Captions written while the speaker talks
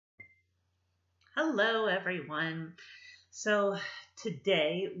Hello, everyone. So,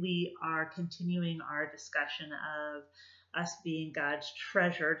 today we are continuing our discussion of us being God's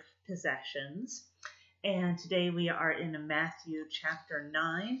treasured possessions. And today we are in Matthew chapter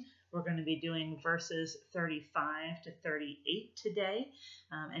 9. We're going to be doing verses 35 to 38 today.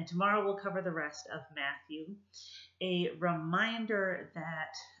 And tomorrow we'll cover the rest of Matthew. A reminder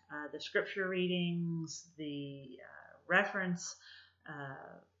that the scripture readings, the reference,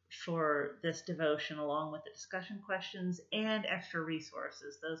 for this devotion, along with the discussion questions and extra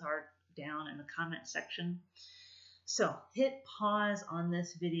resources. Those are down in the comment section. So hit pause on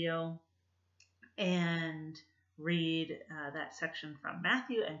this video and read that section from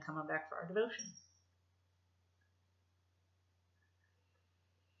Matthew and come on back for our devotion.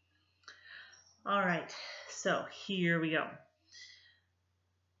 All right, so here we go.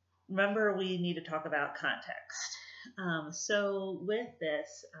 Remember, we need to talk about context. So with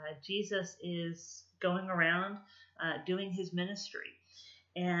this, Jesus is going around doing his ministry,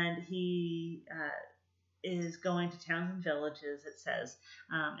 and he is going to towns and villages, it says,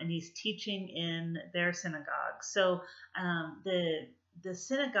 and he's teaching in their synagogues. So the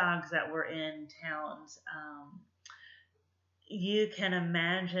synagogues that were in towns, you can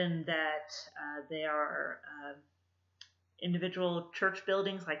imagine that they are individual church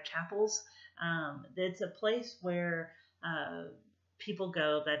buildings like chapels. It's a place where people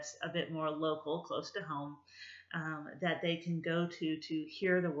go that's a bit more local, close to home, that they can go to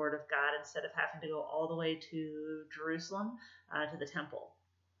hear the word of God instead of having to go all the way to Jerusalem to the temple.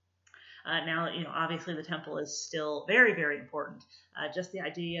 Now, obviously the temple is still very, very important. Just the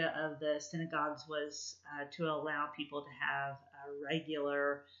idea of the synagogues was to allow people to have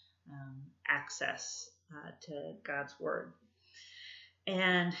regular access to God's word.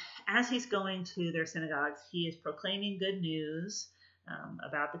 And as he's going to their synagogues, he is proclaiming good news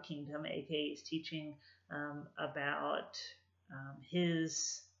about the kingdom, aka he's teaching about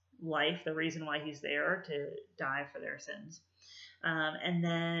his life, the reason why he's there, to die for their sins. And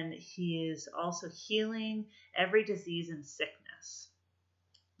then he is also healing every disease and sickness.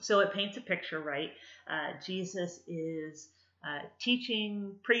 So it paints a picture, right? Jesus is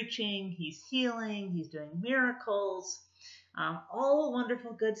teaching, preaching, he's healing, he's doing miracles, all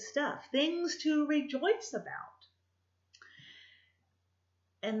wonderful good stuff, things to rejoice about.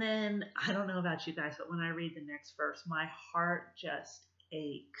 And then, I don't know about you guys, but when I read the next verse, my heart just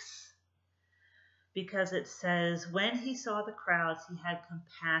aches. Because it says, when he saw the crowds, he had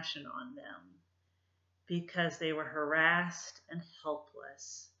compassion on them, because they were harassed and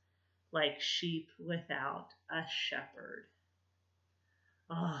helpless, like sheep without a shepherd.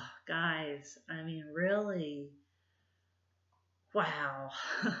 Oh, guys, I mean, really, wow.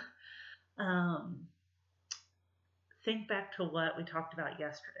 Think back to what we talked about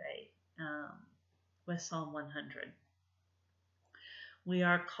yesterday with Psalm 100. We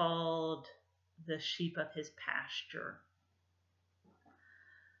are called the sheep of his pasture.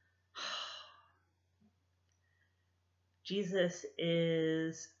 Jesus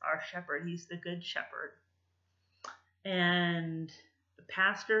is our shepherd. He's the good shepherd. And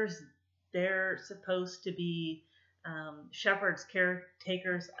pastors, they're supposed to be shepherds,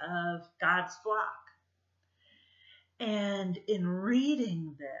 caretakers of God's flock. And in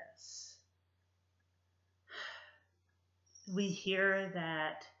reading this, we hear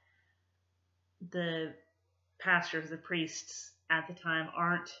that the pastors, the priests at the time,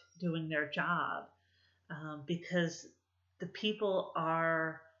 aren't doing their job because the people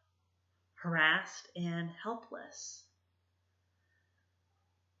are harassed and helpless.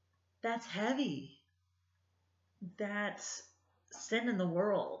 That's heavy. That's sin in the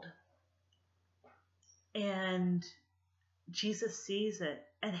world. And Jesus sees it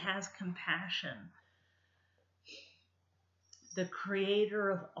and has compassion. The creator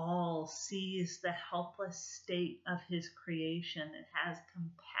of all sees the helpless state of his creation and has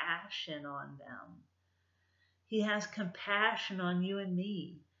compassion on them. He has compassion on you and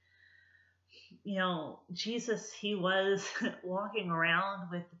me. Jesus, he was walking around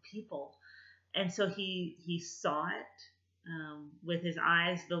with the people. And so he saw it with his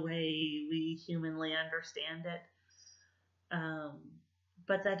eyes the way we humanly understand it.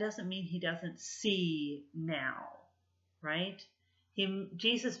 But that doesn't mean he doesn't see now, right?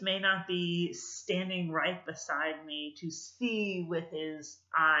 Jesus may not be standing right beside me to see with his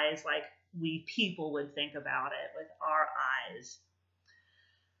eyes like we people would think about it with our eyes.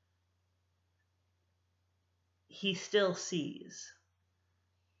 He still sees.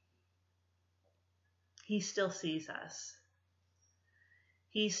 He still sees us.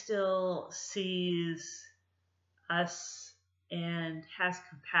 He still sees us and has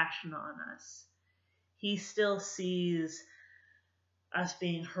compassion on us. He still sees us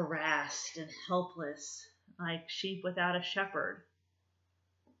being harassed and helpless, like sheep without a shepherd.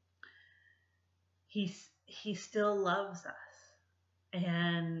 He still loves us.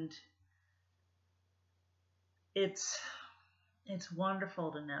 And it's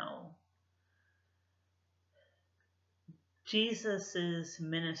wonderful to know. Jesus'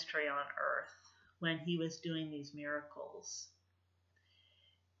 ministry on earth, when he was doing these miracles,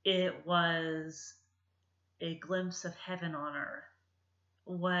 it was a glimpse of heaven on earth.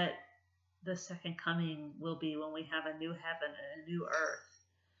 What the second coming will be when we have a new heaven and a new earth.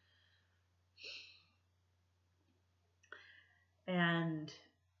 And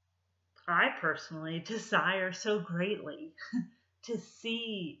I personally desire so greatly to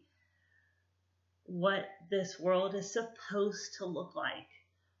see what this world is supposed to look like,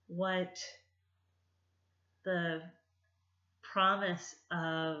 what the promise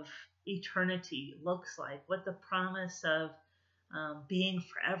of eternity looks like, what the promise of being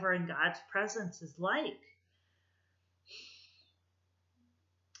forever in God's presence is like.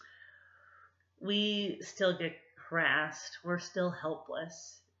 We still get harassed. We're still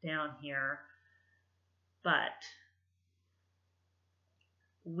helpless down here. But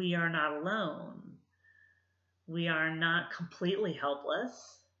we are not alone. We are not completely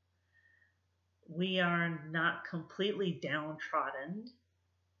helpless. We are not completely downtrodden.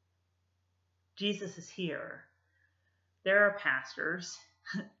 Jesus is here. There are pastors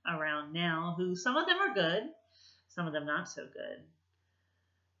around now who, some of them are good, some of them not so good.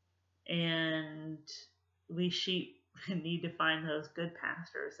 And we sheep need to find those good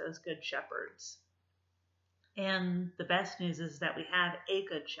pastors, those good shepherds. And the best news is that we have a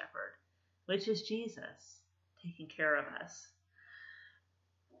good shepherd, which is Jesus, taking care of us.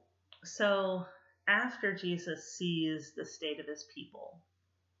 So after Jesus sees the state of his people,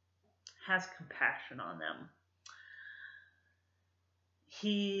 has compassion on them,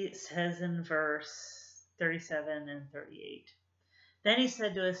 he says in verse 37 and 38, then he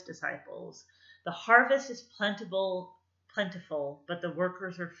said to his disciples, the harvest is plentiful, but the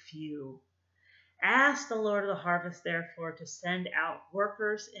workers are few. Ask the Lord of the harvest, therefore, to send out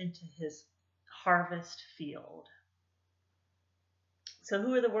workers into his harvest field. So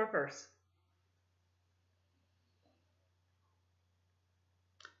who are the workers?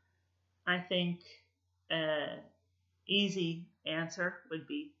 I think an easy answer would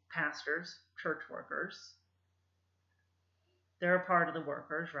be pastors, church workers. They're a part of the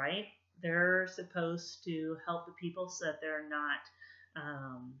workers, right? They're supposed to help the people so that they're not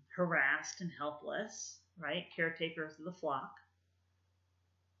harassed and helpless, right? Caretakers of the flock.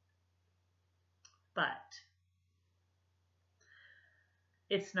 But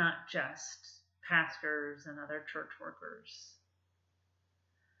it's not just pastors and other church workers.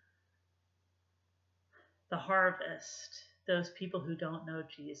 The harvest, those people who don't know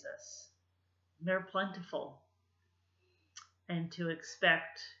Jesus, they're plentiful. And to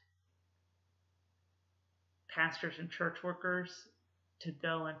expect pastors and church workers to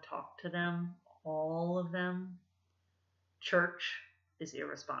go and talk to them, all of them, church is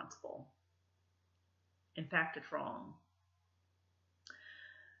irresponsible. In fact, it's wrong.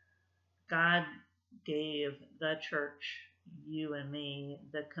 God gave the church, you and me,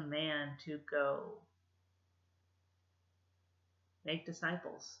 the command to go make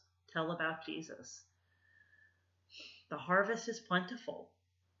disciples, tell about Jesus. The harvest is plentiful.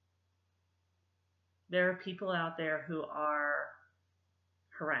 There are people out there who are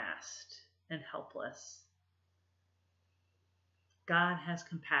harassed and helpless. God has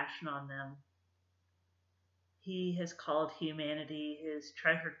compassion on them. He has called humanity his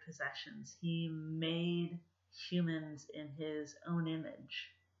treasured possessions. He made humans in his own image.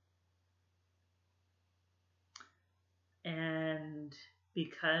 And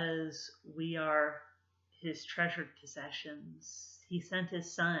because we are his treasured possessions, he sent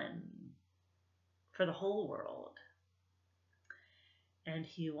his son for the whole world. And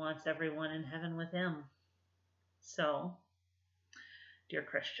he wants everyone in heaven with him. So, dear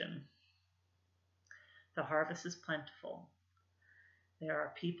Christian, the harvest is plentiful. There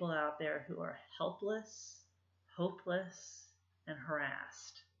are people out there who are helpless, hopeless, and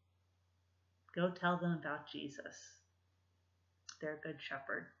harassed. Go tell them about Jesus, their good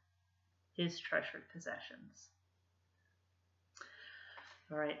shepherd, his treasured possessions.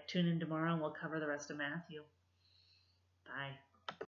 All right, tune in tomorrow and we'll cover the rest of Matthew. Bye.